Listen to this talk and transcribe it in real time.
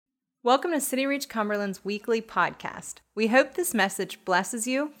Welcome to City Reach Cumberland's weekly podcast. We hope this message blesses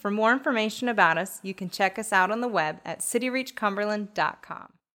you. For more information about us, you can check us out on the web at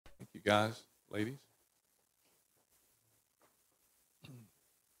cityreachcumberland.com. Thank you, guys, ladies.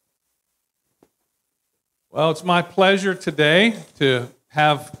 Well, it's my pleasure today to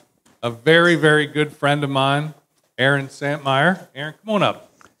have a very, very good friend of mine, Aaron Santmeyer. Aaron, come on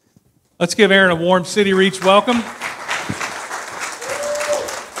up. Let's give Aaron a warm City Reach welcome.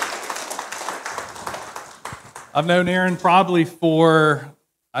 I've known Aaron probably for,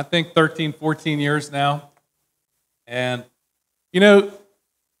 I think, 13, 14 years now. And, I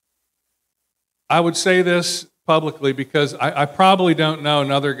would say this publicly because I probably don't know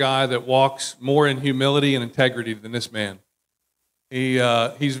another guy that walks more in humility and integrity than this man.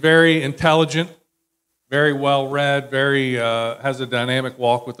 He's very intelligent, very well-read, very has a dynamic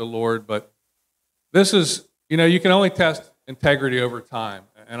walk with the Lord. But this is, you can only test integrity over time.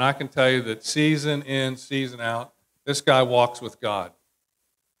 And I can tell you that season in, season out, this guy walks with God.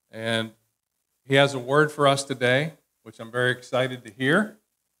 And he has a word for us today, which I'm very excited to hear.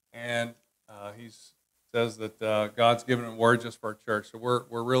 And he says that God's given him a word just for our church. So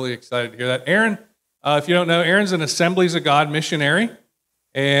we're really excited to hear that. Aaron, if you don't know, Aaron's an Assemblies of God missionary.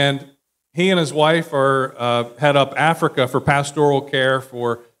 And he and his wife are head up Africa for pastoral care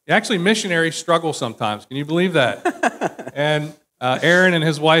for, actually missionaries struggle sometimes. Can you believe that? And Aaron and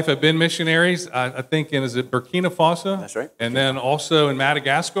his wife have been missionaries, I think, is it Burkina Faso? That's right. And then also in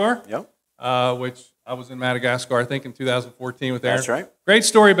Madagascar, Yep. Which I was in Madagascar, I think, in 2014 with Aaron. That's right. Great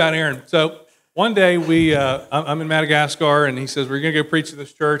story about Aaron. So one day I'm in Madagascar, and he says, we're going to go preach to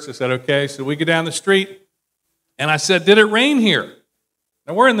this church. I said, okay. So we go down the street, and I said, did it rain here?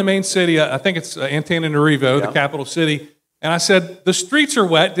 Now, we're in the main city. I think it's Antananarivo, the capital city. And I said, the streets are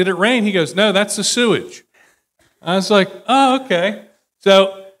wet. Did it rain? He goes, no, that's the sewage. I was like, oh, okay.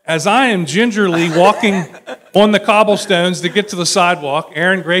 So as I am gingerly walking on the cobblestones to get to the sidewalk,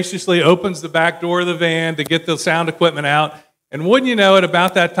 Aaron graciously opens the back door of the van to get the sound equipment out. And wouldn't you know it,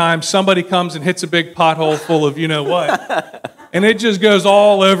 about that time, somebody comes and hits a big pothole full of you-know-what. And it just goes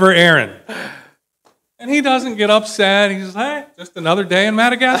all over Aaron. And he doesn't get upset. He says, hey, just another day in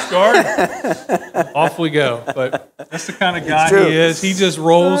Madagascar. Off we go. But that's the kind of guy he is. He just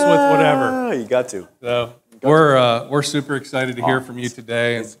rolls with whatever. You got to. So we're super excited to hear from you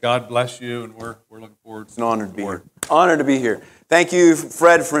today, and God bless you, and we're looking forward. It's an honor to be here. Honor to be here. Thank you,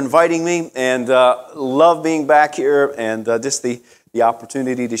 Fred, for inviting me, and love being back here, and just the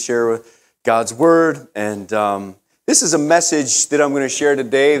opportunity to share God's Word. And this is a message that I'm going to share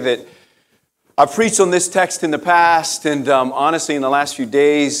today that I preached on this text in the past, and honestly, in the last few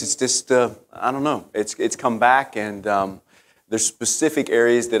days, it's just, I don't know, it's come back, and there's specific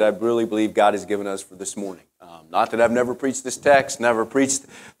areas that I really believe God has given us for this morning. Not that I've never preached this text, never preached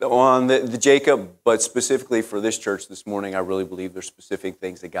on the Jacob, but specifically for this church this morning, I really believe there's specific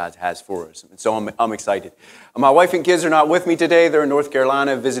things that God has for us. And so I'm excited. My wife and kids are not with me today. They're in North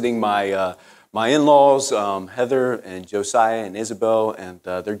Carolina visiting my in-laws, Heather and Josiah and Isabel, and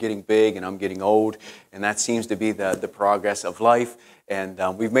they're getting big and I'm getting old, and that seems to be the progress of life. And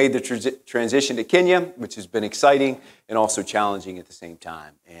we've made the transition to Kenya, which has been exciting and also challenging at the same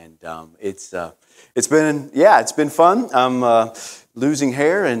time. And it's been fun. I'm losing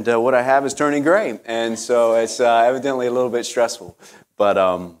hair, and what I have is turning gray, and so it's evidently a little bit stressful. But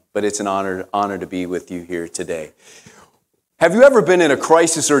it's an honor to be with you here today. Have you ever been in a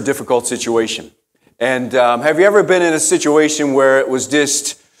crisis or a difficult situation? And have you ever been in a situation where it was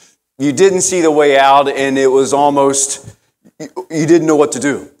just, you didn't see the way out and it was almost, you didn't know what to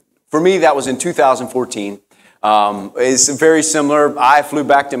do? For me, that was in 2014. It's very similar. I flew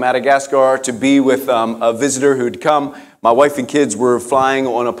back to Madagascar to be with a visitor who had come. My wife and kids were flying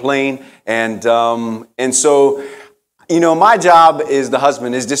on a plane. And so, my job as the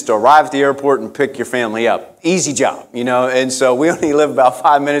husband is just to arrive at the airport and pick your family up. Easy job, and so we only live about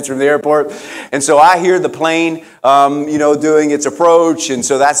 5 minutes from the airport. And so I hear the plane, doing its approach. And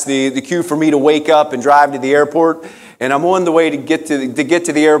so that's the cue for me to wake up and drive to the airport. And I'm on the way to get to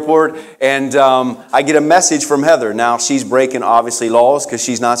the airport, and I get a message from Heather. Now, she's breaking, obviously, laws because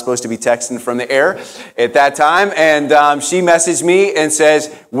she's not supposed to be texting from the air at that time. And she messaged me and says,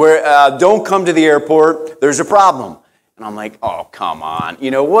 don't come to the airport. There's a problem. And I'm like, oh, come on.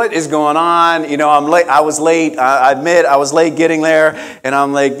 What is going on? I'm late. I was late. I admit I was late getting there. And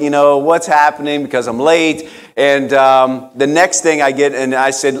I'm like, what's happening because I'm late? And the next thing I get, and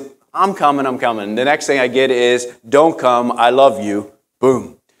I said, I'm coming. The next thing I get is, don't come. I love you.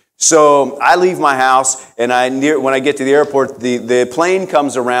 Boom. So I leave my house, and when I get to the airport, the plane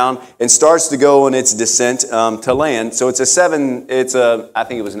comes around and starts to go on its descent to land. So I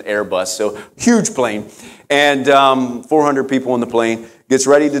think it was an Airbus, so huge plane, and 400 people in the plane. Gets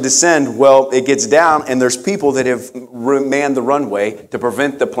ready to descend. Well, it gets down, and there's people that have manned the runway to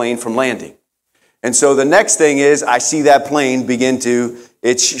prevent the plane from landing. And so the next thing is I see that plane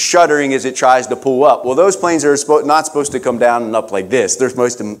it's shuddering as it tries to pull up. Well, those planes are not supposed to come down and up like this. They're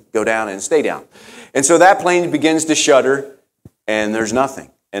supposed to go down and stay down. And so that plane begins to shudder, and there's nothing.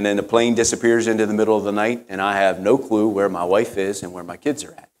 And then the plane disappears into the middle of the night, and I have no clue where my wife is and where my kids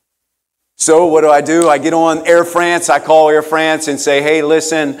are at. So what do? I get on Air France. I call Air France and say, hey,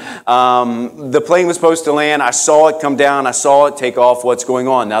 listen, the plane was supposed to land. I saw it come down. I saw it take off. What's going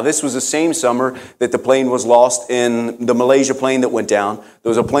on? Now, this was the same summer that the plane was lost in the Malaysia plane that went down.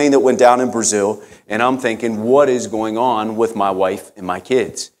 There was a plane that went down in Brazil. And I'm thinking, what is going on with my wife and my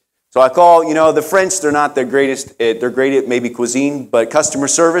kids? So I call, the French, they're not the greatest. They're great at maybe cuisine, but customer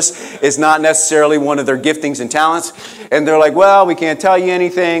service is not necessarily one of their giftings and talents. And they're like, well, we can't tell you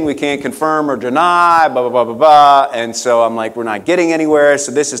anything. We can't confirm or deny, blah, blah, blah, blah, blah. And so I'm like, we're not getting anywhere.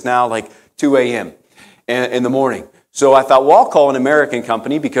 So this is now like 2 a.m. in the morning. So I thought, well, I'll call an American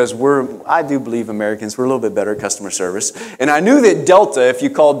company because I do believe Americans, we're a little bit better at customer service. And I knew that Delta, if you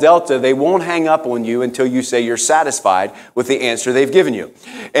call Delta, they won't hang up on you until you say you're satisfied with the answer they've given you.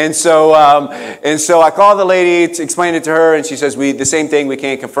 And so I called the lady to explain it to her, and she says, the same thing, we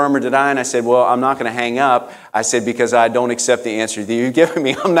can't confirm or deny. And I said, well, I'm not going to hang up. I said, because I don't accept the answer that you've given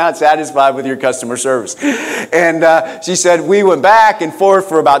me. I'm not satisfied with your customer service. And she said, we went back and forth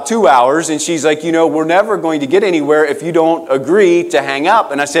for about 2 hours, and she's like, we're never going to get anywhere if you don't agree to hang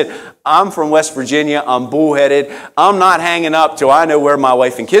up. And I said, I'm from West Virginia. I'm bullheaded. I'm not hanging up till I know where my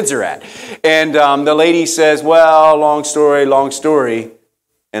wife and kids are at. And the lady says, well, long story.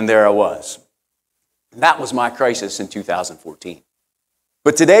 And there I was. That was my crisis in 2014.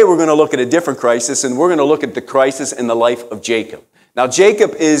 But today we're going to look at a different crisis, and we're going to look at the crisis in the life of Jacob. Now,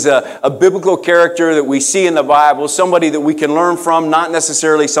 Jacob is a biblical character that we see in the Bible, somebody that we can learn from, not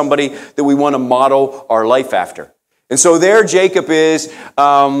necessarily somebody that we want to model our life after. And so there Jacob is.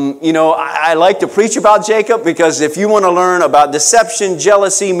 I like to preach about Jacob because if you want to learn about deception,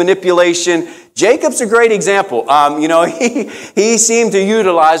 jealousy, manipulation, Jacob's a great example. He seemed to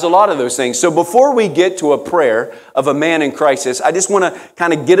utilize a lot of those things. So before we get to a prayer of a man in crisis, I just want to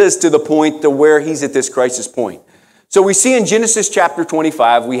kind of get us to the point to where he's at this crisis point. So we see in Genesis chapter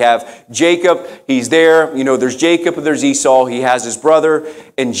 25, we have Jacob. He's there. There's Jacob and there's Esau. He has his brother.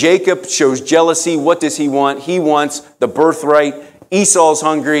 And Jacob shows jealousy. What does he want? He wants the birthright. Esau's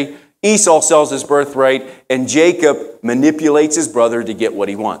hungry. Esau sells his birthright. And Jacob manipulates his brother to get what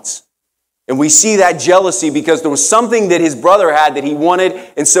he wants. And we see that jealousy because there was something that his brother had that he wanted.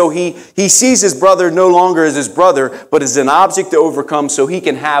 And so he sees his brother no longer as his brother, but as an object to overcome so he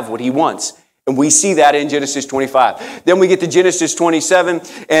can have what he wants. And we see that in Genesis 25. Then we get to Genesis 27,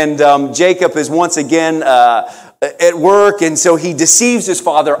 and Jacob is once again at work, and so he deceives his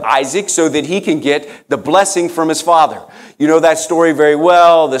father Isaac so that he can get the blessing from his father. You know that story very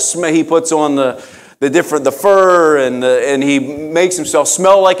well. He puts on the fur, and he makes himself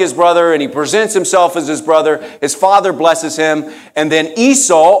smell like his brother, and he presents himself as his brother. His father blesses him, and then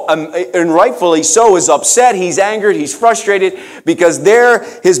Esau, and rightfully so, is upset. He's angered. He's frustrated because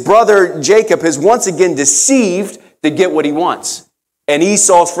his brother Jacob has once again deceived to get what he wants. And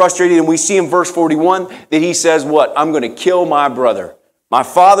Esau's frustrated, and we see in verse 41 that he says, what? I'm going to kill my brother. My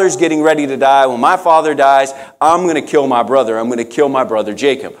father's getting ready to die. When my father dies, I'm going to kill my brother. I'm going to kill my brother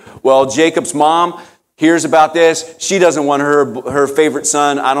Jacob. Well, Jacob's mom hears about this. She doesn't want her favorite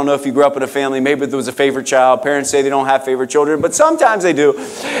son. I don't know if you grew up in a family. Maybe there was a favorite child. Parents say they don't have favorite children, but sometimes they do.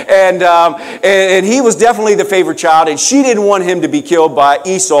 And he was definitely the favorite child, and she didn't want him to be killed by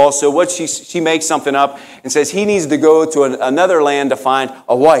Esau. So what she makes something up and says he needs to go to another land to find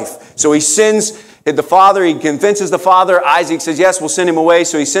a wife. So he sends the father, he convinces the father. Isaac says, yes, we'll send him away.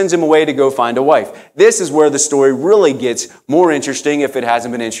 So he sends him away to go find a wife. This is where the story really gets more interesting if it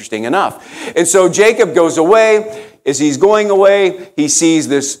hasn't been interesting enough. And so Jacob goes away. As he's going away, he sees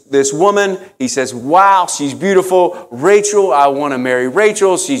this woman. He says, wow, she's beautiful. Rachel, I want to marry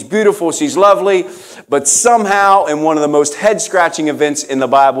Rachel. She's beautiful. She's lovely. But somehow, in one of the most head-scratching events in the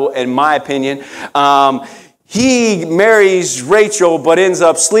Bible, in my opinion, he marries Rachel, but ends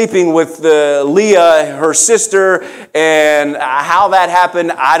up sleeping with Leah, her sister, and how that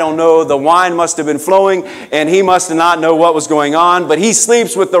happened, I don't know. The wine must have been flowing, and he must have not know what was going on, but he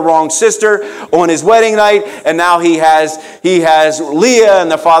sleeps with the wrong sister on his wedding night, and now he has Leah, and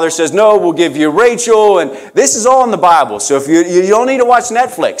the father says, no, we'll give you Rachel, and this is all in the Bible, so if you don't need to watch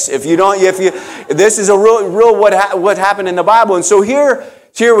Netflix, this is a real what happened in the Bible, and so here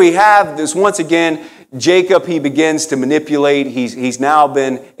we have this once again. Jacob, he begins to manipulate. He's now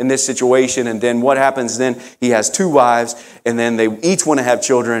been in this situation. And then what happens then? He has 2 wives, and then they each want to have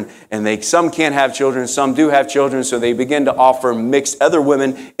children. And some can't have children, some do have children. So they begin to mix other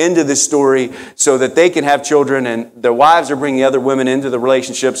women into this story so that they can have children. And their wives are bringing other women into the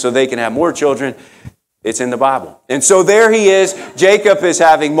relationship so they can have more children. It's in the Bible. And so there he is. Jacob is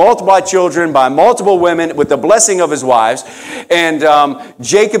having multiple children by multiple women with the blessing of his wives. And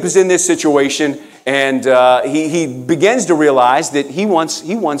Jacob is in this situation. And he begins to realize that he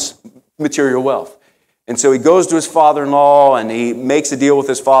wants material wealth. And so he goes to his father-in-law and he makes a deal with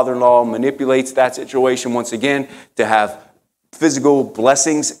his father-in-law, manipulates that situation once again to have physical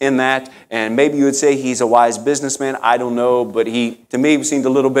blessings in that. And maybe you would say he's a wise businessman. I don't know, but to me, seemed a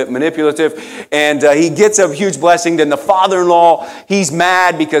little bit manipulative. And he gets a huge blessing. Then the father-in-law, he's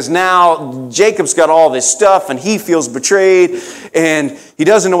mad because now Jacob's got all this stuff and he feels betrayed and he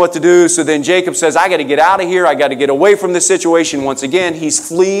doesn't know what to do. So then Jacob says, I got to get out of here. I got to get away from this situation. Once again, he's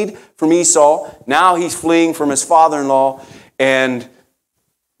fled from Esau. Now he's fleeing from his father-in-law. And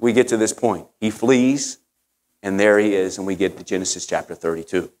we get to this point. He flees. And there he is, and we get to Genesis chapter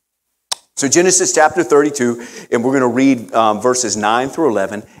 32. So Genesis chapter 32, and we're going to read verses 9 through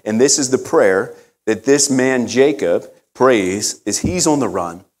 11. And this is the prayer that this man Jacob prays as he's on the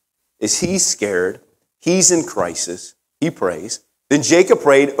run, as he's scared, he's in crisis. He prays. Then Jacob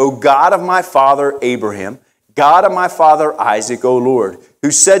prayed, O God of my father Abraham, God of my father Isaac, O Lord,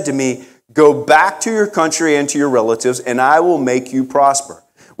 who said to me, go back to your country and to your relatives, and I will make you prosper.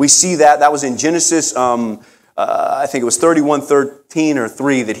 We see that was in Genesis I think it was 31:13 or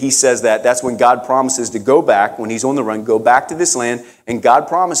 3 that he says that. That's when God promises to go back, when he's on the run, go back to this land, and God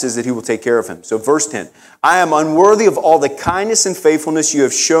promises that he will take care of him. So verse 10, I am unworthy of all the kindness and faithfulness you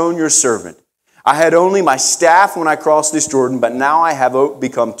have shown your servant. I had only my staff when I crossed this Jordan, but now I have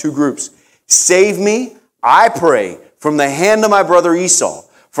become 2 groups. Save me, I pray, from the hand of my brother Esau,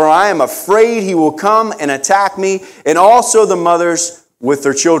 for I am afraid he will come and attack me, and also the mothers with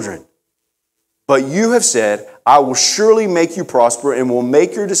their children. But you have said, I will surely make you prosper and will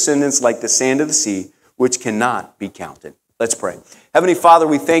make your descendants like the sand of the sea, which cannot be counted. Let's pray. Heavenly Father,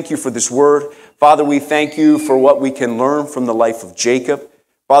 we thank you for this word. Father, we thank you for what we can learn from the life of Jacob.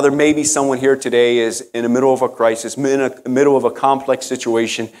 Father, maybe someone here today is in the middle of a crisis, in the middle of a complex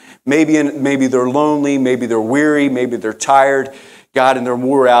situation. Maybe they're lonely, maybe they're weary, maybe they're tired, God, and they're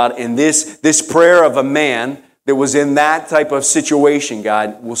wore out. And this prayer of a man that was in that type of situation,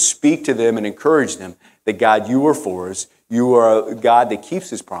 God, will speak to them and encourage them that, God, you are for us. You are a God that keeps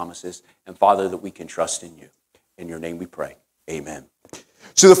his promises. And, Father, that we can trust in you. In your name we pray. Amen.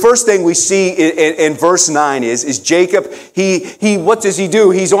 So the first thing we see in verse 9 is Jacob, he what does he do?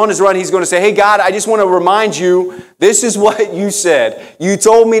 He's on his run. He's going to say, hey, God, I just want to remind you, this is what you said. You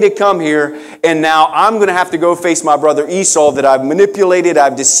told me to come here, and now I'm going to have to go face my brother Esau that I've manipulated,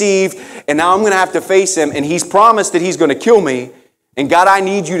 I've deceived, and now I'm going to have to face him, and he's promised that he's going to kill me, and God, I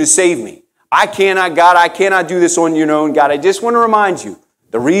need you to save me. I cannot do this on your own. God, I just want to remind you,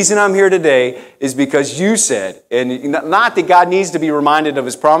 the reason I'm here today is because you said, and not that God needs to be reminded of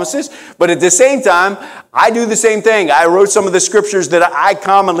his promises, but at the same time, I do the same thing. I wrote some of the scriptures that I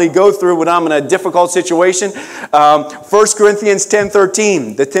commonly go through when I'm in a difficult situation. 1 Corinthians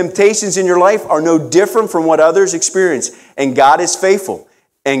 10:13, the temptations in your life are no different from what others experience, and God is faithful.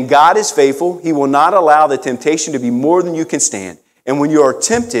 And God is faithful. He will not allow the temptation to be more than you can stand. And when you are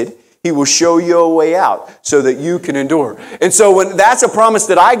tempted, he will show you a way out so that you can endure. And so when that's a promise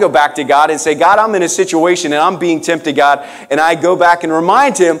that I go back to God and say, God, I'm in a situation and I'm being tempted, God, and I go back and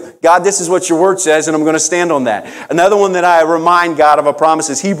remind him, God, this is what your word says, and I'm going to stand on that. Another one that I remind God of a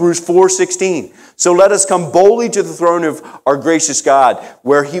promise is Hebrews 4:16. So let us come boldly to the throne of our gracious God,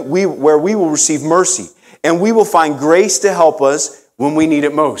 where we will receive mercy, and we will find grace to help us when we need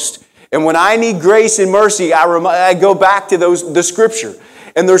it most. And when I need grace and mercy, I go back to the scripture.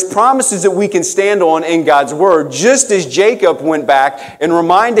 And there's promises that we can stand on in God's word. Just as Jacob went back and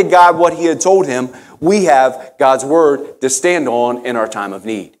reminded God what he had told him, we have God's word to stand on in our time of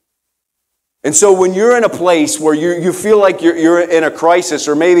need. And so when you're in a place where you feel like you're in a crisis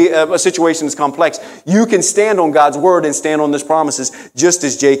or maybe a situation is complex, you can stand on God's word and stand on these promises just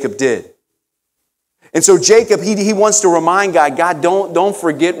as Jacob did. And so Jacob, he wants to remind God, don't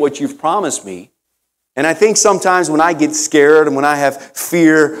forget what you've promised me. And I think sometimes when I get scared and when I have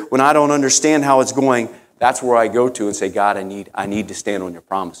fear, when I don't understand how it's going, that's where I go to and say, God, I need to stand on your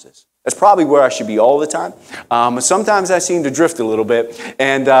promises. That's probably where I should be all the time. Sometimes I seem to drift a little bit,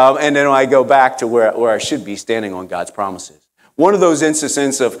 and then I go back to where I should be, standing on God's promises. One of those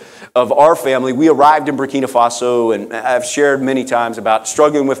instances of our family, we arrived in Burkina Faso, and I've shared many times about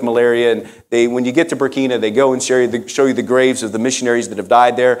struggling with malaria. And when you get to Burkina, they go and show you the graves of the missionaries that have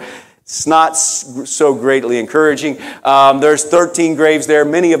died there. It's not so greatly encouraging. There's 13 graves there.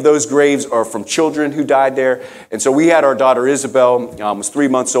 Many of those graves are from children who died there. And so we had our daughter Isabel, was 3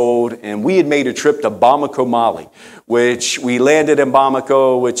 months old, and we had made a trip to Bamako, Mali, which we landed in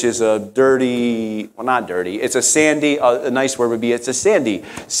Bamako, which is a dirty, well, not dirty, it's a sandy, a nice word would be, it's a sandy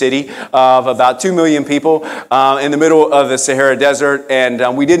city of about 2 million people in the middle of the Sahara Desert.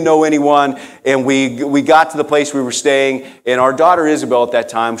 And we didn't know anyone, and we got to the place we were staying, and our daughter Isabel at that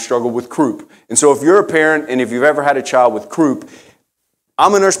time struggled with croup. And so if you're a parent and if you've ever had a child with croup,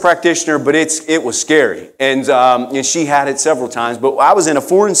 I'm a nurse practitioner, but it was scary. And she had it several times. But I was in a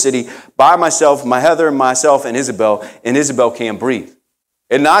foreign city by myself, my Heather and myself and Isabel can't breathe.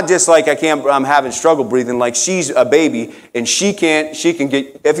 And not just like I'm having struggle breathing, like she's a baby and she can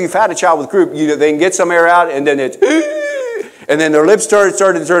get, if you've had a child with croup, they can get some air out and then it's, and then their lips started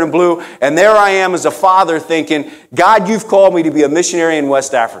turning blue. And there I am as a father thinking, God, you've called me to be a missionary in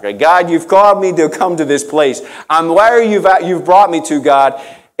West Africa. God, you've called me to come to this place. I'm where you've brought me to, God.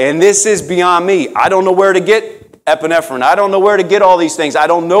 And this is beyond me. I don't know where to get epinephrine. I don't know where to get all these things. I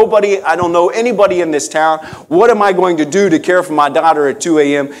don't know anybody in this town. What am I going to do to care for my daughter at 2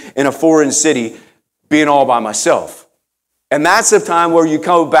 a.m. in a foreign city, being all by myself? And that's the time where you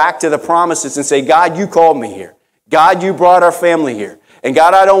go back to the promises and say, God, you called me here. God, you brought our family here. And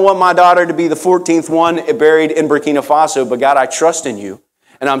God, I don't want my daughter to be the 14th one buried in Burkina Faso, but God, I trust in you.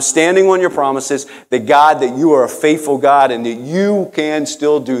 And I'm standing on your promises that God, that you are a faithful God and that you can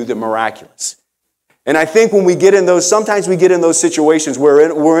still do the miraculous. And I think when we get in those, sometimes we get in those situations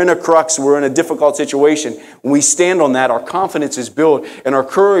where we're in a crux, we're in a difficult situation. When we stand on that, our confidence is built and our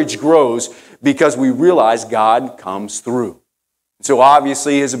courage grows because we realize God comes through. So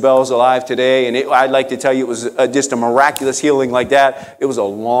obviously Isabel's alive today, and I'd like to tell you it was just a miraculous healing like that. It was a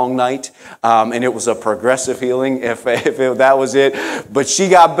long night, and it was a progressive healing if that was it. But she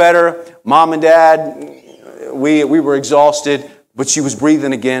got better. Mom and Dad, we were exhausted, but she was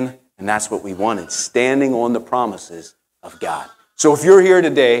breathing again, and that's what we wanted, standing on the promises of God. So if you're here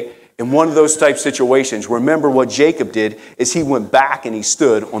today in one of those type situations, remember what Jacob did is he went back and he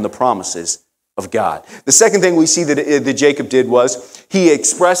stood on the promises of God. The second thing we see that Jacob did was he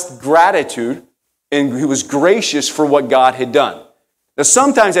expressed gratitude and he was gracious for what God had done. Now,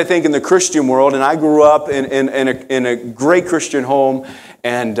 sometimes I think in the Christian world, and I grew up in a great Christian home,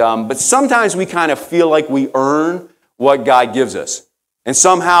 but sometimes we kind of feel like we earn what God gives us. And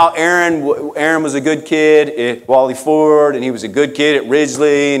somehow Aaron was a good kid at Wally Ford, and he was a good kid at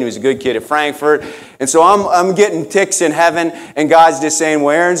Ridgely, and he was a good kid at Frankfurt. And so I'm getting ticks in heaven, and God's just saying,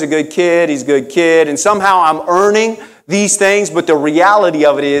 well, Aaron's a good kid, he's a good kid. And somehow I'm earning these things, but the reality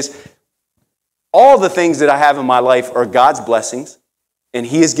of it is all the things that I have in my life are God's blessings, and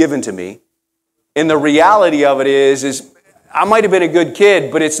He has given to me. And the reality of it is I might have been a good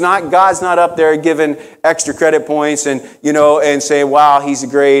kid, but it's not, God's not up there giving extra credit points and saying, wow, he's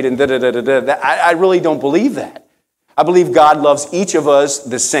great and da-da-da-da-da. I really don't believe that. I believe God loves each of us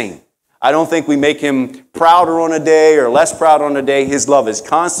the same. I don't think we make Him prouder on a day or less proud on a day. His love is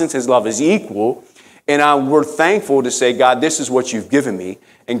constant. His love is equal. And we're thankful to say, God, this is what you've given me.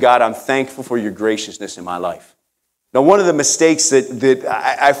 And God, I'm thankful for your graciousness in my life. Now, one of the mistakes that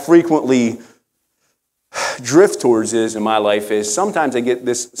I frequently drift towards in my life is sometimes I get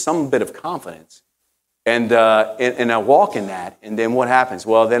some bit of confidence and I walk in that, and then what happens?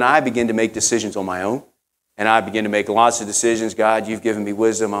 Well, then I begin to make decisions on my own, and I begin to make lots of decisions. God, you've given me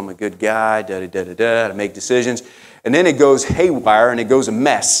wisdom. I'm a good guy. I make decisions, and then it goes haywire and it goes a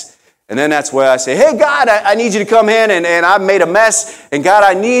mess. And then that's where I say, hey, God, I need you to come in, and I've made a mess, and God,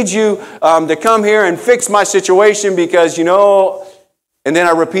 I need you to come here and fix my situation because, and then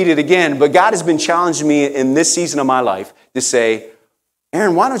I repeat it again. But God has been challenging me in this season of my life to say,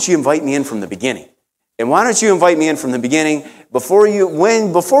 Aaron, why don't you invite me in from the beginning? And why don't you invite me in from the beginning before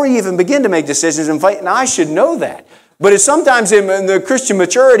you even begin to make decisions? And I should know that. But it's sometimes in the Christian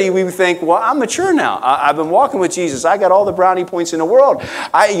maturity, we think, well, I'm mature now. I've been walking with Jesus. I got all the brownie points in the world.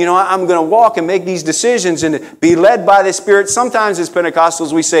 I'm going to walk and make these decisions and be led by the Spirit. Sometimes as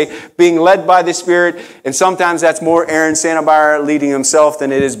Pentecostals, we say being led by the Spirit. And sometimes that's more Aaron Santabar leading himself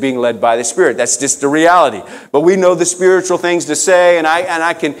than it is being led by the Spirit. That's just the reality. But we know the spiritual things to say, and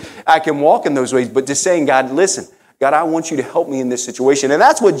I can walk in those ways. But just saying, God, listen, God, I want you to help me in this situation. And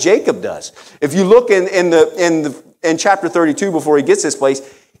that's what Jacob does. If you look in chapter 32, before he gets this place,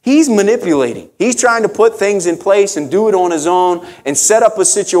 he's manipulating. He's trying to put things in place and do it on his own and set up a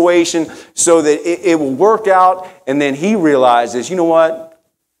situation so that it will work out. And then he realizes, you know what?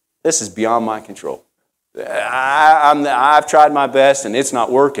 This is beyond my control. I've tried my best and it's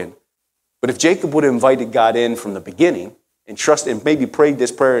not working. But if Jacob would have invited God in from the beginning and trusted and maybe prayed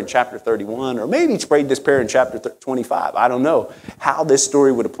this prayer in chapter 31, or maybe he's prayed this prayer in chapter 25, I don't know how this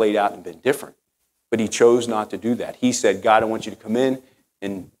story would have played out and been different. But he chose not to do that. He said, God, I want you to come in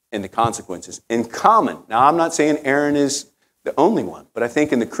the consequences. In common. Now, I'm not saying Aaron is the only one, but I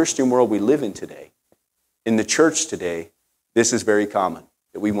think in the Christian world we live in today, in the church today, this is very common.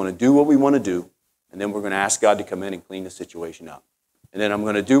 That we want to do what we want to do, and then we're going to ask God to come in and clean the situation up. And then I'm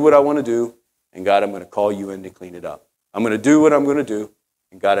going to do what I want to do, and God, I'm going to call you in to clean it up. I'm going to do what I'm going to do,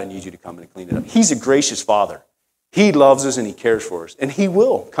 and God, I need you to come in and clean it up. He's a gracious Father. He loves us and He cares for us, and He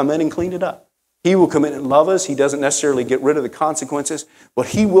will come in and clean it up. He will come in and love us. He doesn't necessarily get rid of the consequences, but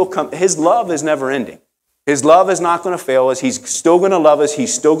He will come. His love is never ending. His love is not going to fail us. He's still going to love us.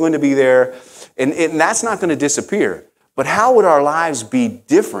 He's still going to be there, and that's not going to disappear. But how would our lives be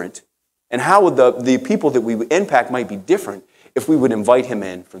different, and how would the people that we would impact might be different if we would invite Him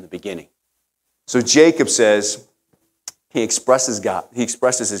in from the beginning? So Jacob says he expresses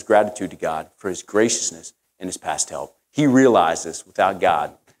his gratitude to God for His graciousness and His past help. He realizes without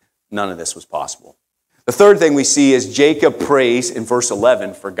God, none of this was possible. The third thing we see is Jacob prays in verse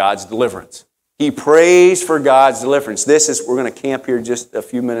 11 for God's deliverance. He prays for God's deliverance. We're going to camp here just a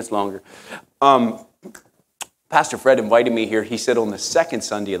few minutes longer. Pastor Fred invited me here. He said on the second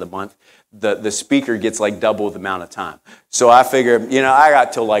Sunday of the month, the speaker gets like double the amount of time. So I figured, I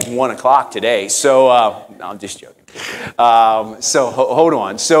got till like 1 o'clock today. So, no, I'm just joking. Hold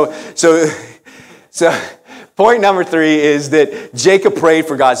on. So point number 3 is that Jacob prayed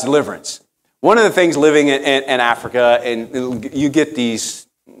for God's deliverance. One of the things living in Africa, and you get these,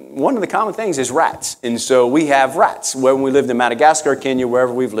 one of the common things is rats. And so we have rats. When we lived in Madagascar, Kenya,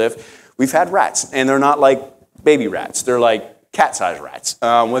 wherever we've lived, we've had rats. And they're not like baby rats. They're like cat-sized rats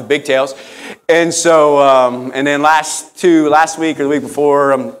with big tails. And so, and then last week or the week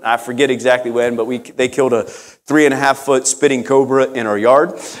before, I forget exactly when, but they killed a 3.5-foot spitting cobra in our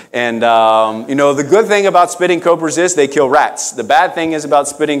yard. And, the good thing about spitting cobras is they kill rats. The bad thing is about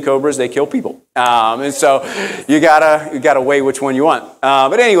spitting cobras, they kill people. And so you gotta weigh which one you want.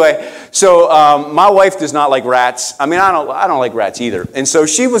 But anyway, so my wife does not like rats. I mean, I don't like rats either. And so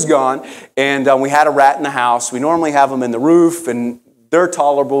she was gone, and we had a rat in the house. We normally have them in the roof, and they're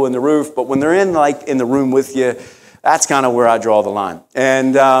tolerable in the roof. But when they're in the room with you, that's kind of where I draw the line.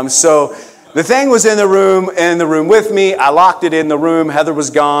 And so the thing was in the room with me. I locked it in the room. Heather was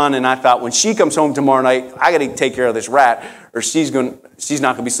gone, and I thought when she comes home tomorrow night, I got to take care of this rat, or she's not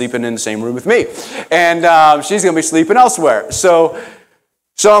going to be sleeping in the same room with me, and she's going to be sleeping elsewhere.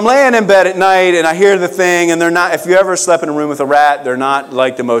 So I'm laying in bed at night, and I hear the thing, and they're not, if you ever slept in a room with a rat, they're not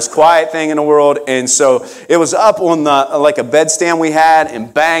like the most quiet thing in the world. And so it was up on like a bedstand we had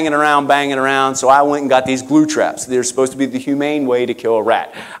and banging around. So I went and got these glue traps. They're supposed to be the humane way to kill a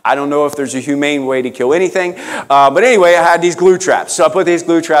rat. I don't know if there's a humane way to kill anything. But anyway, I had these glue traps. So I put these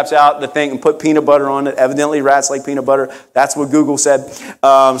glue traps out, the thing, and put peanut butter on it. Evidently, rats like peanut butter. That's what Google said.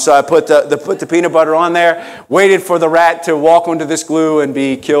 So I put the peanut butter on there, waited for the rat to walk onto this glue and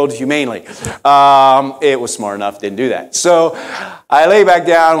be killed humanely. It was smart enough, didn't do that. So I lay back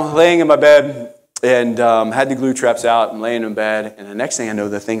down, laying in my bed, and had the glue traps out. I'm laying in bed, and the next thing I know,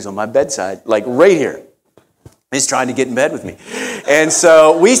 the thing's on my bedside, like right here. He's trying to get in bed with me. And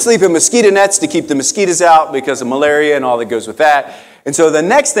so we sleep in mosquito nets to keep the mosquitoes out because of malaria and all that goes with that. And so the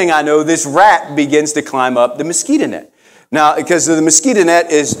next thing I know, this rat begins to climb up the mosquito net. Now, because the mosquito net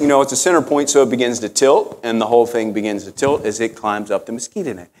is, it's a center point, so it begins to tilt, and the whole thing begins to tilt as it climbs up the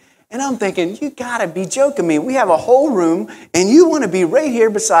mosquito net. And I'm thinking, you gotta be joking me. We have a whole room, and you want to be right here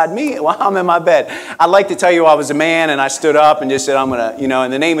beside me while I'm in my bed. I'd like to tell you I was a man, and I stood up and just said, I'm going to,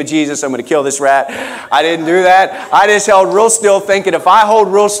 in the name of Jesus, I'm going to kill this rat. I didn't do that. I just held real still, thinking if I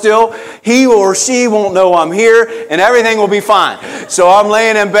hold real still, he or she won't know I'm here, and everything will be fine. So I'm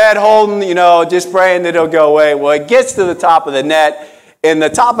laying in bed holding, just praying that it'll go away. Well, it gets to the top of the net, and the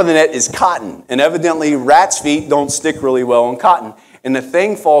top of the net is cotton. And evidently, rats' feet don't stick really well on cotton. And the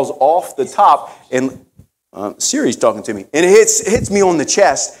thing falls off the top, and Siri's talking to me, and it hits me on the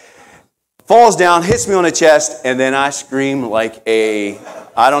chest, falls down, hits me on the chest, and then I scream like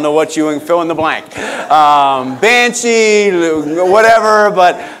I don't know what you fill in the blank. Banshee, whatever,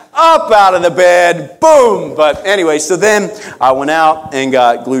 but up out of the bed, boom. But anyway, so then I went out and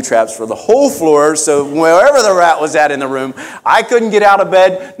got glue traps for the whole floor, so wherever the rat was at in the room, I couldn't get out of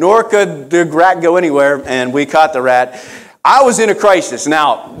bed, nor could the rat go anywhere, and we caught the rat. I was in a crisis.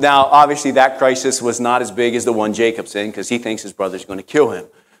 Now, obviously that crisis was not as big as the one Jacob's in, because he thinks his brother's going to kill him.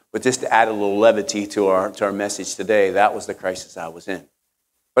 But just to add a little levity to our message today, that was the crisis I was in.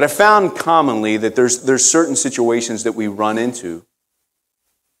 But I found commonly that there's certain situations that we run into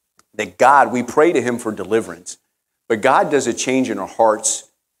that God, we pray to him for deliverance, but God does a change in our hearts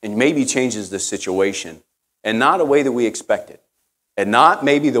and maybe changes the situation, and not a way that we expected, and not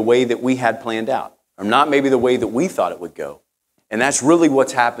maybe the way that we had planned out, or not maybe the way that we thought it would go. And that's really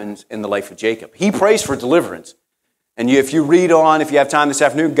what's happened in the life of Jacob. He prays for deliverance. And if you read on, if you have time this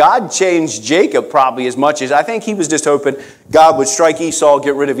afternoon, God changed Jacob probably as much as I think he was just hoping God would strike Esau,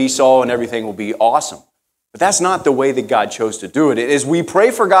 get rid of Esau, and everything will be awesome. But that's not the way that God chose to do it. It is we pray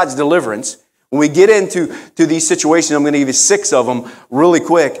for God's deliverance. When we get into these situations, I'm going to give you 6 of them really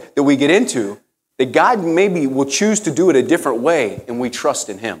quick that we get into, that God maybe will choose to do it a different way, and we trust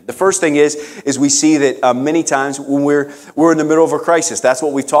in him. The first thing is we see that many times when we're in the middle of a crisis, that's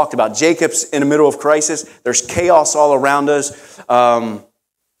what we've talked about. Jacob's in the middle of crisis. There's chaos all around us. And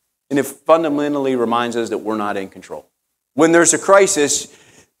it fundamentally reminds us that we're not in control. When there's a crisis,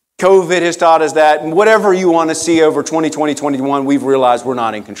 COVID has taught us that, and whatever you want to see over 2020, 2021, we've realized we're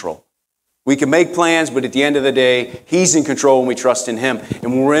not in control. We can make plans, but at the end of the day, he's in control and we trust in him.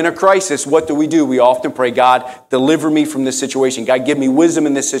 And when we're in a crisis, what do? We often pray, God, deliver me from this situation. God, give me wisdom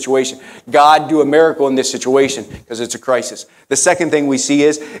in this situation. God, do a miracle in this situation, because it's a crisis. The second thing we see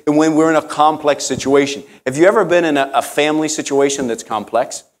is when we're in a complex situation. Have you ever been in a family situation that's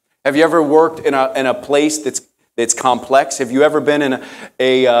complex? Have you ever worked in a place that's complex? Have you ever been in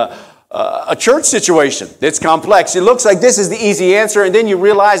a church situation that's complex? It looks like this is the easy answer, and then you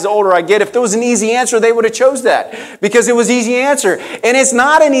realize the older I get, if there was an easy answer, they would have chose that because it was easy answer. And it's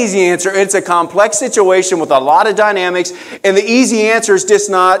not an easy answer. It's a complex situation with a lot of dynamics, and the easy answer is just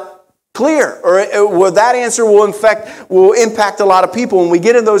not clear, or that answer will impact a lot of people. When we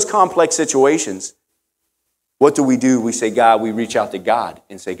get in those complex situations, what do? We say, God, we reach out to God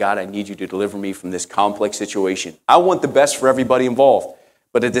and say, God, I need you to deliver me from this complex situation. I want the best for everybody involved.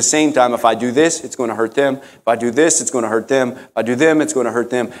 But at the same time, if I do this, it's going to hurt them. If I do this, it's going to hurt them. If I do them, it's going to hurt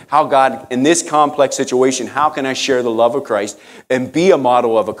them. How, God, in this complex situation, how can I share the love of Christ and be a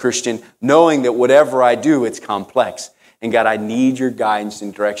model of a Christian, knowing that whatever I do, it's complex? And God, I need your guidance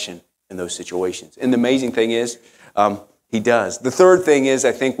and direction in those situations. And the amazing thing is, he does. The third thing is,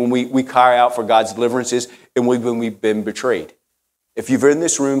 I think, when we cry out for God's deliverances and when we've been betrayed. If you're in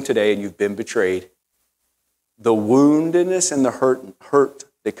this room today and you've been betrayed, the woundedness and the hurt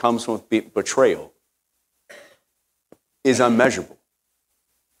that comes from betrayal is unmeasurable.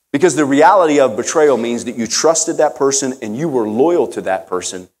 Because the reality of betrayal means that you trusted that person and you were loyal to that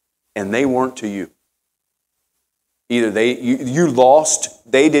person, and they weren't to you. Either you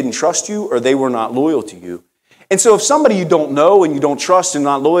lost, they didn't trust you, or they were not loyal to you. And so if somebody you don't know and you don't trust and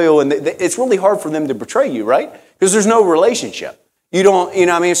not loyal, and it's really hard for them to betray you, right? Because there's no relationship.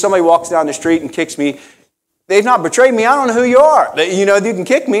 If somebody walks down the street and kicks me, they've not betrayed me. I don't know who you are. You can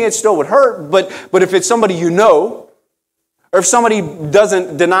kick me. It still would hurt. But if it's somebody you know, or if somebody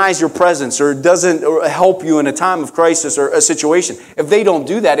denies your presence or doesn't help you in a time of crisis or a situation, if they don't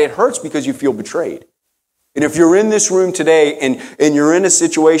do that, it hurts because you feel betrayed. And if you're in this room today and you're in a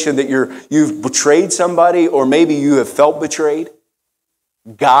situation that you've betrayed somebody, or maybe you have felt betrayed,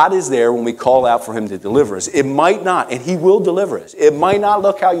 God is there when we call out for him to deliver us. It might not, and he will deliver us. It might not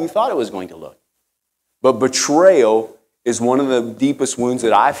look how you thought it was going to look. But betrayal is one of the deepest wounds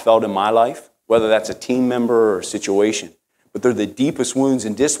that I've felt in my life, whether that's a team member or a situation. But they're the deepest wounds,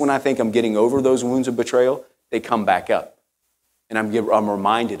 and just when I think I'm getting over those wounds of betrayal, they come back up. And I'm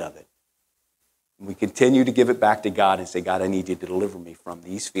reminded of it. And we continue to give it back to God and say, God, I need you to deliver me from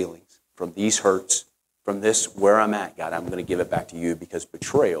these feelings, from these hurts, from this where I'm at. God, I'm going to give it back to you, because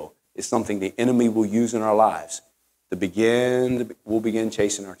betrayal is something the enemy will use in our lives we'll begin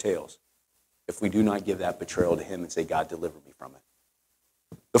chasing our tails if we do not give that betrayal to him and say, God, deliver me from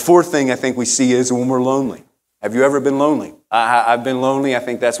it. The fourth thing I think we see is when we're lonely. Have you ever been lonely? I've been lonely. I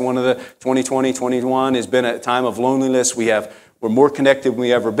think that's one of the 2020, 2021 has been a time of loneliness. We have We're more connected than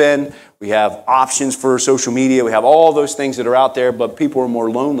we've ever been. We have options for social media. We have all those things that are out there, but people are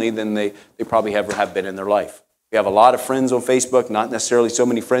more lonely than they probably ever have been in their life. We have a lot of friends on Facebook, not necessarily so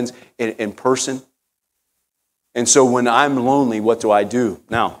many friends in person. And so when I'm lonely, what do?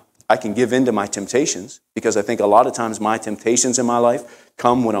 Now, I can give in to my temptations because I think a lot of times my temptations in my life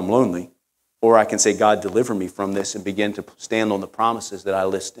come when I'm lonely. Or I can say, God, deliver me from this and begin to stand on the promises that I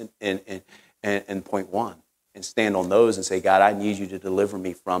listed in point 1. And stand on those and say, God, I need you to deliver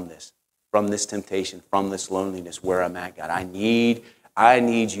me from this temptation, from this loneliness where I'm at. God, I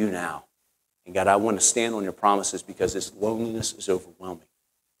need you now. And God, I want to stand on your promises because this loneliness is overwhelming.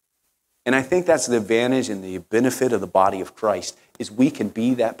 And I think that's the advantage and the benefit of the body of Christ is we can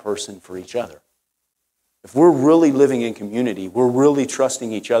be that person for each other. If we're really living in community, we're really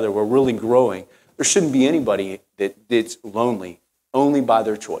trusting each other, we're really growing, there shouldn't be anybody that's lonely only by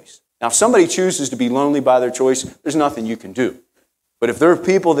their choice. Now, if somebody chooses to be lonely by their choice, there's nothing you can do. But if there are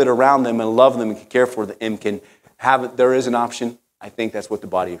people that are around them and love them and can care for them and can have it, there is an option, I think that's what the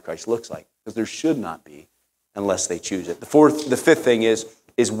body of Christ looks like. Because there should not be unless they choose it. The fifth thing is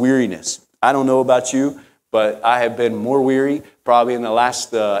weariness. I don't know about you, but I have been more weary probably in the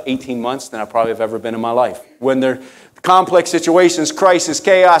last 18 months than I probably have ever been in my life. When there are complex situations, crisis,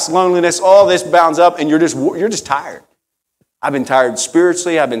 chaos, loneliness, all this bounds up and you're just tired. I've been tired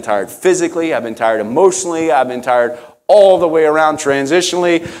spiritually, I've been tired physically, I've been tired emotionally, I've been tired all the way around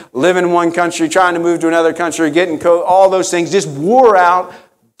transitionally, living in one country, trying to move to another country, getting COVID, all those things, just wore out,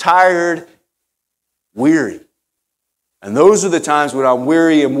 tired, weary. And those are the times when I'm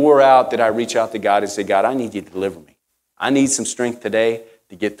weary and wore out that I reach out to God and say, God, I need you to deliver me. I need some strength today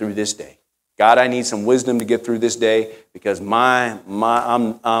to get through this day. God, I need some wisdom to get through this day because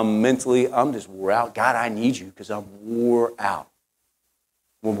I'm mentally, I'm just wore out. God, I need you because I'm wore out.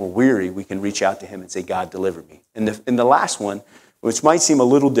 When we're weary, we can reach out to him and say, God, deliver me. And the last one, which might seem a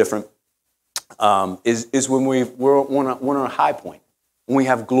little different, is when we're on a high point, when we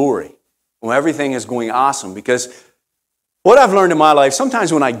have glory, when everything is going awesome. Because what I've learned in my life,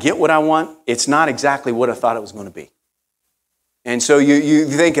 sometimes when I get what I want, it's not exactly what I thought it was going to be. And so you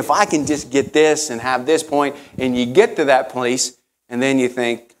think, if I can just get this and have this point, and you get to that place, and then you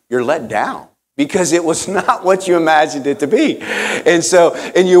think you're let down because it was not what you imagined it to be.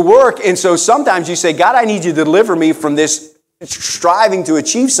 And you work, and so sometimes you say, God, I need you to deliver me from this striving to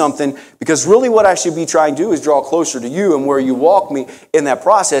achieve something, because really what I should be trying to do is draw closer to you and where you walk me in that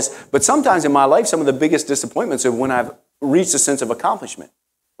process. But sometimes in my life, some of the biggest disappointments are when I've reached a sense of accomplishment,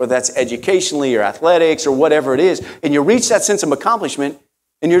 whether that's educationally or athletics or whatever it is, and you reach that sense of accomplishment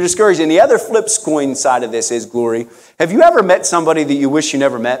and you're discouraged. And the other flip coin side of this is glory. Have you ever met somebody that you wish you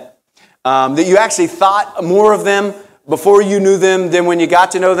never met? That you actually thought more of them before you knew them than when you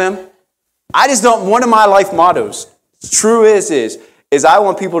got to know them? One of my life mottos, true is I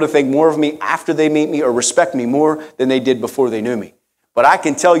want people to think more of me after they meet me or respect me more than they did before they knew me. But I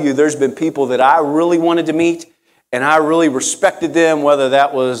can tell you there's been people that I really wanted to meet and I really respected them, whether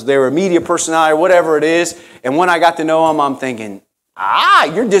that was they were a media personality or whatever it is. And when I got to know them, I'm thinking,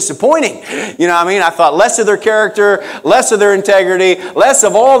 you're disappointing. You know what I mean? I thought less of their character, less of their integrity, less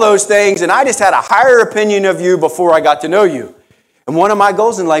of all those things. And I just had a higher opinion of you before I got to know you. And one of my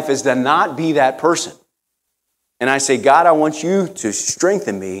goals in life is to not be that person. And I say, God, I want you to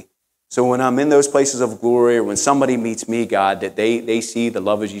strengthen me so when I'm in those places of glory or when somebody meets me, God, that they see the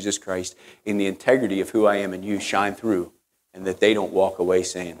love of Jesus Christ in the integrity of who I am and you shine through, and that they don't walk away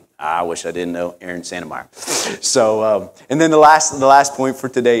saying, I wish I didn't know Aaron Sandemeyer. So, and then the last point for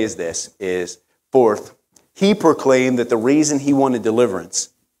today is fourth, he proclaimed that the reason he wanted deliverance,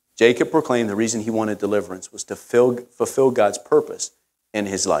 Jacob proclaimed the reason he wanted deliverance was to fulfill God's purpose in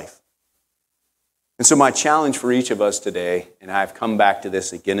his life. And so my challenge for each of us today, and I've come back to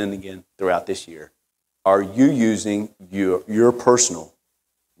this again and again throughout this year, are you using your personal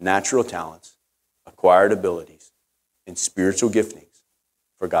natural talents, acquired abilities, and spiritual giftings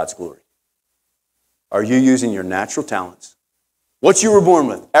for God's glory? Are you using your natural talents? What you were born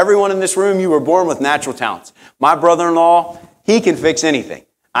with. Everyone in this room, you were born with natural talents. My brother-in-law, he can fix anything.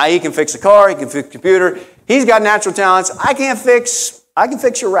 He can fix a car, he can fix a computer. He's got natural talents. I can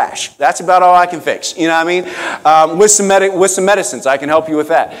fix your rash. That's about all I can fix. You know what I mean? With some medicines, I can help you with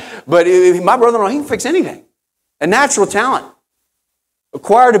that. But my brother-in-law, he can fix anything. A natural talent.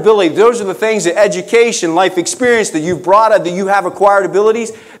 Acquired ability. Those are the things that education, life experience that you've brought, that you have acquired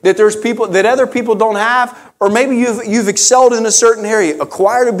abilities that there's people that other people don't have, or maybe you've excelled in a certain area.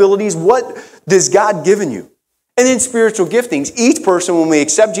 Acquired abilities, what does God given you? And then spiritual giftings. Each person, when we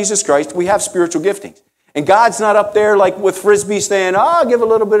accept Jesus Christ, we have spiritual giftings. And God's not up there like with Frisbee saying, oh, I'll give a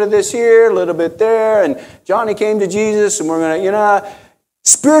little bit of this here, a little bit there, and Johnny came to Jesus, and we're going to,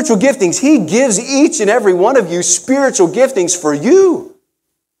 spiritual giftings. He gives each and every one of you spiritual giftings for you.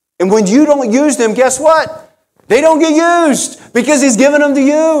 And when you don't use them, guess what? They don't get used because He's given them to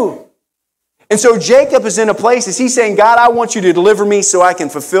you. And so Jacob is in a place, as he's saying, God, I want you to deliver me so I can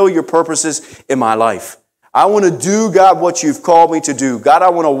fulfill your purposes in my life. I want to do, God, what you've called me to do. God, I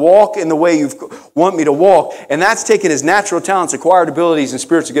want to walk in the way you want me to walk. And that's taking his natural talents, acquired abilities, and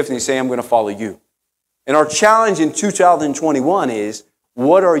spiritual gifts, and he's saying, I'm going to follow you. And our challenge in 2021 is,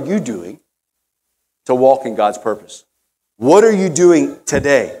 what are you doing to walk in God's purpose? What are you doing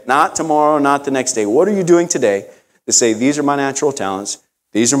today? Not tomorrow, not the next day. What are you doing today to say, these are my natural talents,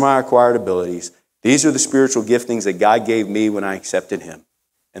 these are my acquired abilities, these are the spiritual giftings that God gave me when I accepted Him,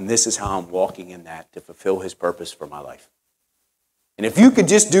 and this is how I'm walking in that to fulfill His purpose for my life. And if you could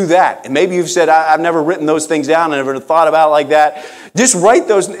just do that, and maybe you've said, I've never written those things down, I never thought about it like that, just write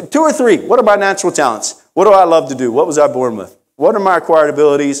those, 2 or 3. What are my natural talents? What do I love to do? What was I born with? What are my acquired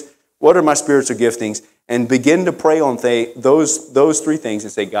abilities? What are my spiritual giftings? And begin to pray on those 3 things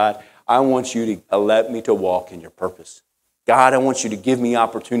and say, God, I want you to let me to walk in your purpose. God, I want you to give me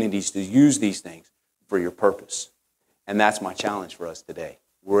opportunities to use these things for your purpose. And that's my challenge for us today,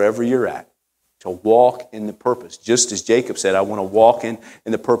 wherever you're at, to walk in the purpose. Just as Jacob said, I want to walk in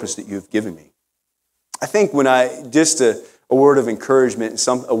the purpose that you've given me. I think just a word of encouragement,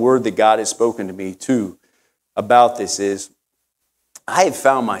 and a word that God has spoken to me too about this is, I have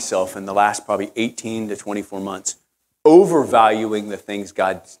found myself in the last probably 18 to 24 months overvaluing the things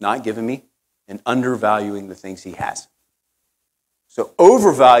God's not given me and undervaluing the things He has. So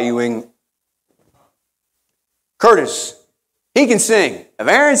overvaluing Curtis, he can sing. If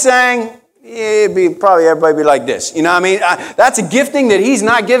Aaron sang, it'd be probably everybody be like this. You know what I mean? That's a gifting that he's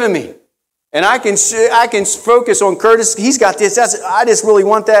not given me. And I can focus on Curtis. He's got this. I just really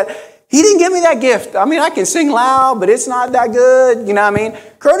want that. He didn't give me that gift. I mean, I can sing loud, but it's not that good. You know what I mean?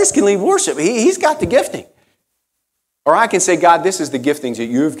 Curtis can lead worship. He's got the gifting. Or I can say, God, this is the giftings that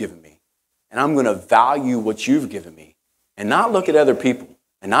you've given me. And I'm going to value what you've given me. And not look at other people.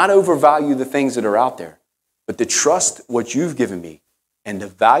 And not overvalue the things that are out there. But to trust what you've given me. And to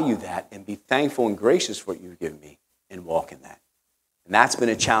value that. And be thankful and gracious for what you've given me. And walk in that. And that's been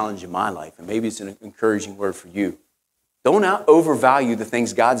a challenge in my life. And maybe it's an encouraging word for you. Don't overvalue the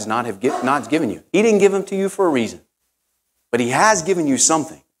things God's not given you. He didn't give them to you for a reason. But He has given you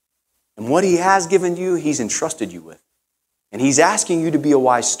something. And what He has given you, He's entrusted you with. And He's asking you to be a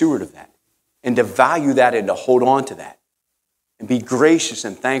wise steward of that. And to value that and to hold on to that. And be gracious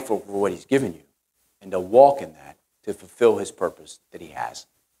and thankful for what He's given you. And to walk in that to fulfill His purpose that He has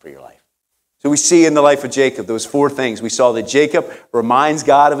for your life. So we see in the life of Jacob those 4 things. We saw that Jacob reminds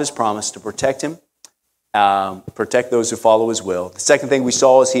God of His promise to protect him. Protect those who follow His will. The second thing we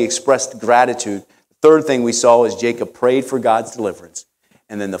saw is he expressed gratitude. The third thing we saw is Jacob prayed for God's deliverance.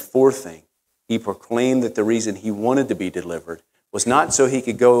 And then the fourth thing, he proclaimed that the reason he wanted to be delivered was not so he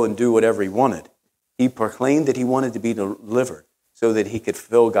could go and do whatever he wanted. He proclaimed that he wanted to be delivered so that he could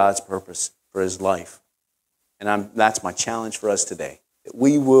fulfill God's purpose for his life. And that's my challenge for us today. That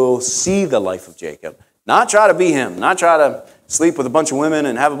we will see the life of Jacob. Not try to be him. Not try to sleep with a bunch of women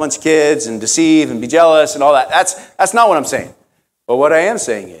and have a bunch of kids and deceive and be jealous and all that. That's not what I'm saying. But what I am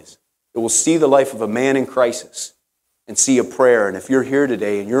saying is that we'll see the life of a man in crisis and see a prayer. And if you're here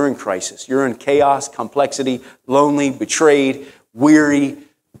today and you're in crisis, you're in chaos, complexity, lonely, betrayed, weary,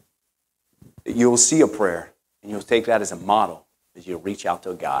 you'll see a prayer and you'll take that as a model as you'll reach out to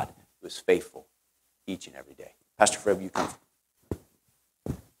a God who is faithful each and every day. Pastor Fred, will you come?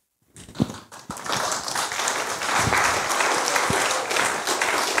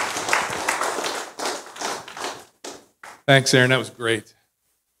 Thanks, Aaron. That was great.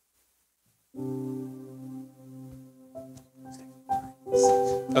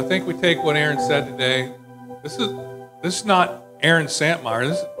 I think we take what Aaron said today. This is not Aaron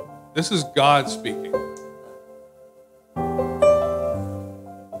Santmeyer. This is God speaking.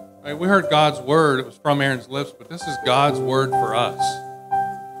 Right, we heard God's word. It was from Aaron's lips, but this is God's word for us.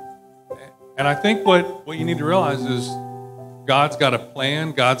 And I think what you need to realize is God's got a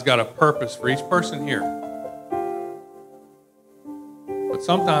plan. God's got a purpose for each person here. But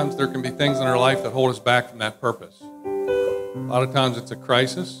sometimes there can be things in our life that hold us back from that purpose. A lot of times it's a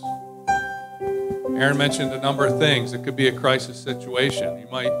crisis. Aaron mentioned a number of things. It could be a crisis situation. You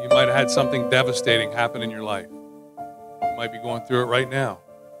might have had something devastating happen in your life. You might be going through it right now.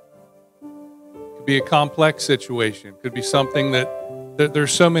 It could be a complex situation. It could be something that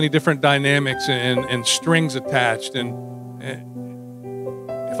there's so many different dynamics and strings attached. And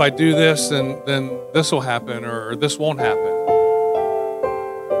if if I do this, then this will happen, or this won't happen.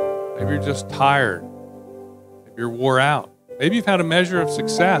 Maybe you're just tired. Maybe you're wore out. Maybe you've had a measure of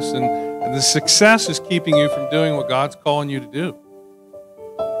success, and the success is keeping you from doing what God's calling you to do.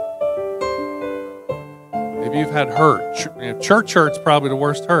 Maybe you've had hurt. Church hurt's probably the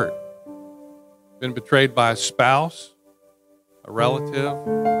worst hurt. Been betrayed by a spouse, a relative,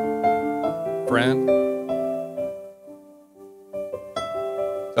 friend.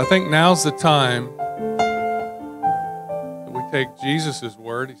 So I think now's the time that we take Jesus'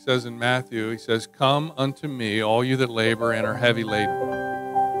 word. He says in Matthew, he says, "Come unto me, all you that labor and are heavy laden,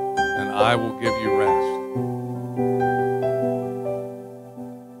 and I will give you rest."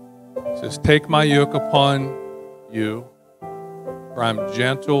 He says, "Take my yoke upon you, for I'm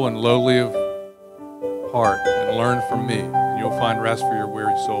gentle and lowly of heart, and learn from me, and you'll find rest for your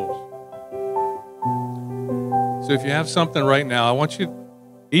weary souls." So if you have something right now, I want you,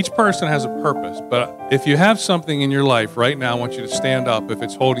 each person has a purpose, but if you have something in your life right now, I want you to stand up if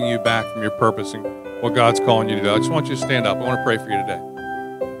it's holding you back from your purpose and what God's calling you to do. I just want you to stand up. I want to pray for you today.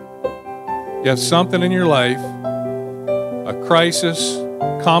 You have something in your life, a crisis,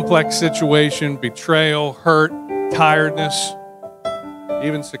 complex situation, betrayal, hurt, tiredness,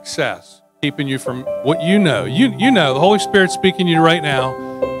 even success, keeping you from what you know. You know, the Holy Spirit's speaking to you right now,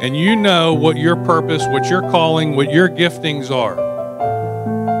 and you know what your purpose, what your calling, what your giftings are.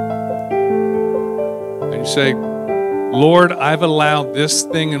 And you say, "Lord, I've allowed this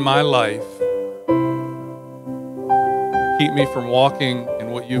thing in my life to keep me from walking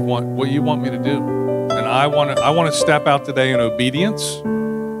in what you want me to do. And I want to step out today in obedience.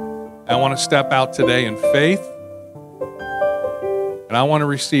 I want to step out today in faith. And I want to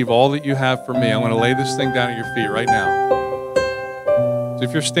receive all that you have for me. I want to lay this thing down at your feet right now." So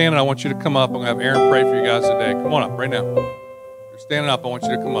if you're standing, I want you to come up. I'm going to have Aaron pray for you guys today. Come on up right now. If you're standing up, I want you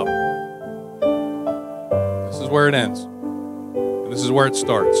to come up. This is where it ends. And this is where it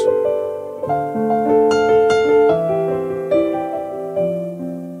starts.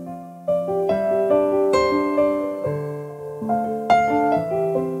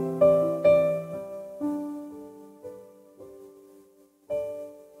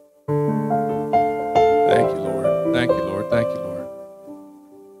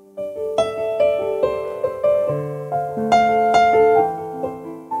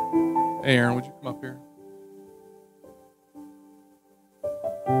 Hey, Aaron, would you come up here?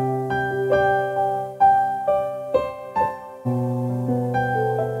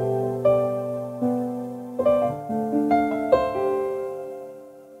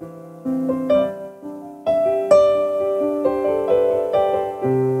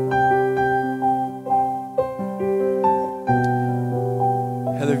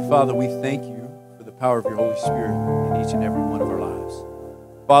 Heavenly Father, we thank you for the power of your Holy Spirit in each and every one of our lives.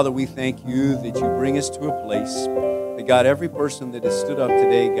 Father, we thank you that you bring us to a place that, God, every person that has stood up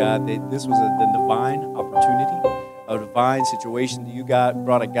today, God, that this was a divine opportunity, a divine situation that you, God,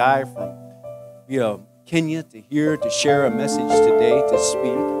 brought a guy from Kenya to here to share a message today, to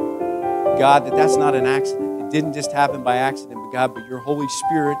speak. God, that's not an accident. It didn't just happen by accident, but God, but your Holy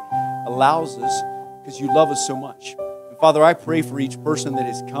Spirit allows us because you love us so much. And Father, I pray for each person that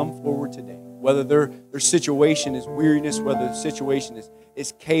has come forward today, whether their situation is weariness, whether the situation is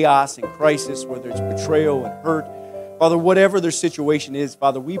chaos and crisis, whether it's betrayal and hurt. Father, whatever their situation is,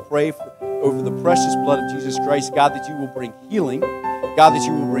 Father, we pray over the precious blood of Jesus Christ, God, that you will bring healing, God, that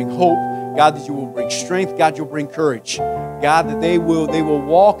you will bring hope, God, that you will bring strength, God, you'll bring courage. God, that they will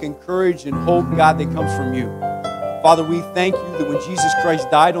walk in courage and hope, God, that comes from you. Father, we thank you that when Jesus Christ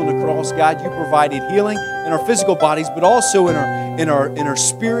died on the cross, God, you provided healing in our physical bodies, but also in our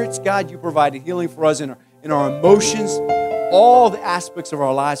spirits, God, you provided healing for us in our emotions, all the aspects of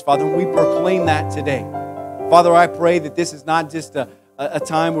our lives, Father, and we proclaim that today. Father, I pray that this is not just a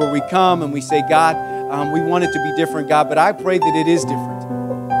time where we come and we say, God, we want it to be different, God, but I pray that it is different.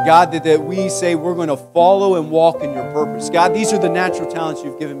 God, that we say we're going to follow and walk in your purpose. God, these are the natural talents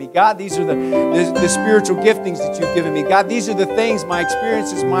you've given me. God, these are the spiritual giftings that you've given me. God, these are the things, my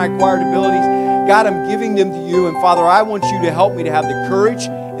experiences, my acquired abilities. God, I'm giving them to you. And Father, I want you to help me to have the courage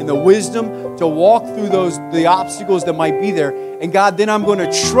and the wisdom to walk through the obstacles that might be there. And God, then I'm going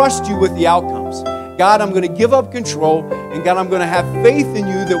to trust you with the outcomes. God, I'm going to give up control. And God, I'm going to have faith in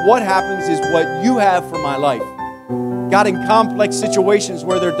you that what happens is what you have for my life. God, in complex situations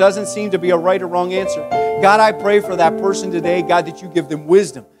where there doesn't seem to be a right or wrong answer, God, I pray for that person today, God, that you give them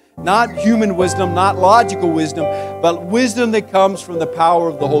wisdom. Not human wisdom, not logical wisdom, but wisdom that comes from the power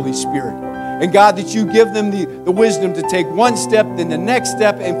of the Holy Spirit. And God, that you give them the wisdom to take one step, then the next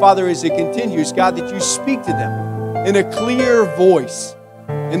step, and Father, as it continues, God, that you speak to them in a clear voice.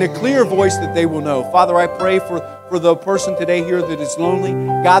 in a clear voice that they will know. Father, I pray for the person today here that is lonely.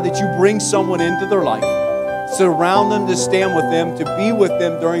 God, that you bring someone into their life, surround them, to stand with them, to be with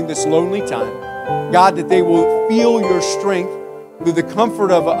them during this lonely time. God, that they will feel your strength through the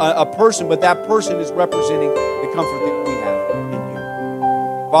comfort of a person, but that person is representing the comfort that we have in you.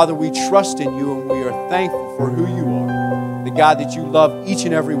 Father, we trust in you and we are thankful for who you are. The God, that you love each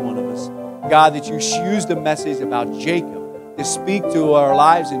and every one of us. God, that you used the message about Jacob to speak to our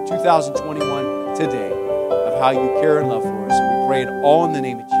lives in 2021 today of how you care and love for us. And we pray it all in the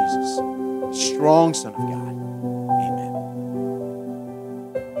name of Jesus, the strong Son of God.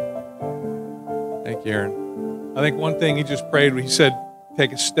 Amen. Thank you, Aaron. I think one thing he just prayed, he said,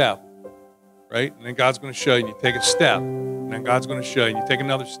 take a step, right? And then God's going to show you. You take a step, and then God's going to show you. You take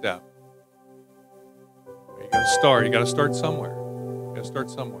another step. You got to start. You got to start somewhere. You got to start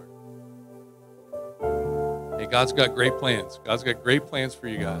somewhere. Hey, God's got great plans. God's got great plans for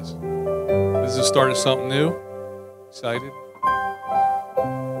you guys. This is the start of something new. Excited?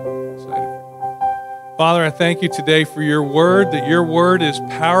 Excited. Father, I thank you today for your word, that your word is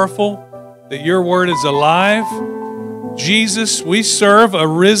powerful, that your word is alive. Jesus, we serve a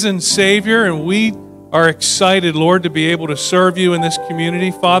risen Savior, and we are excited, Lord, to be able to serve you in this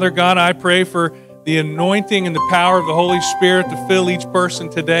community. Father God, I pray for the anointing and the power of the Holy Spirit to fill each person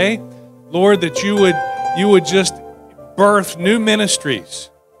today. Lord, that you would just birth new ministries.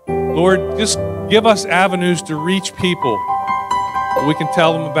 Lord, just give us avenues to reach people. We can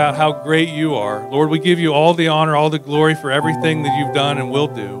tell them about how great you are. Lord, we give you all the honor, all the glory for everything that you've done and will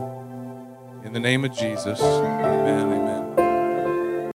do. In the name of Jesus.